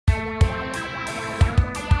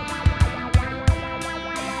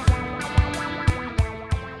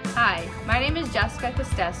name is Jessica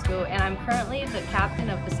Kostescu, and I'm currently the captain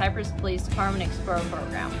of the Cypress Police Explorer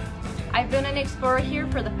program. I've been an explorer here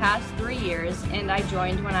for the past 3 years, and I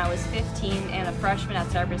joined when I was 15 and a freshman at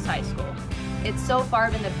Cypress High School. It's so far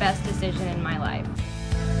been the best decision in my life.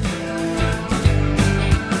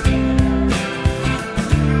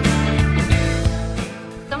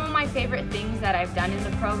 Some of my favorite things that I've done in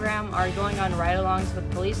the program are going on ride-alongs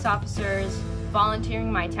with police officers, volunteering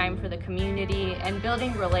my time for the community, and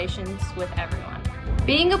building relations with everyone.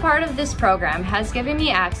 Being a part of this program has given me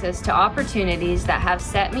access to opportunities that have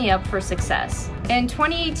set me up for success. In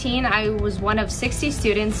 2018, I was one of 60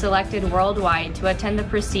 students selected worldwide to attend the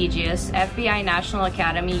prestigious FBI National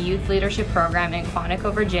Academy Youth Leadership Program in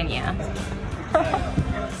Quantico, Virginia.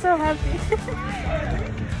 So happy.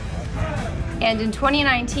 And in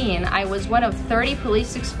 2019, I was one of 30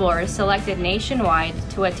 police explorers selected nationwide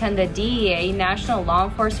to attend the DEA National Law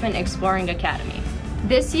Enforcement Exploring Academy.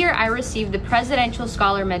 This year, I received the Presidential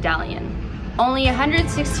Scholar Medallion. Only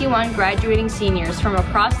 161 graduating seniors from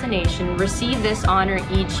across the nation receive this honor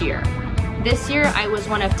each year. This year, I was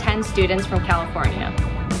one of 10 students from California.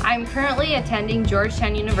 I'm currently attending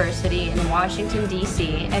Georgetown University in Washington,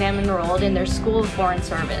 D.C., and am enrolled in their School of Foreign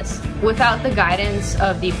Service. Without the guidance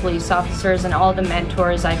of the police officers and all the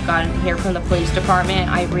mentors I've gotten here from the police department,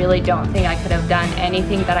 I really don't think I could have done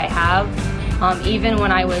anything that I have. Even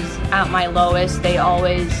when I was at my lowest, they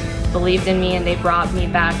always believed in me and they brought me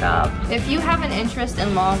back up. If you have an interest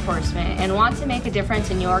in law enforcement and want to make a difference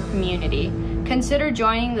in your community, consider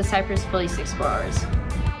joining the Cypress Police Explorers.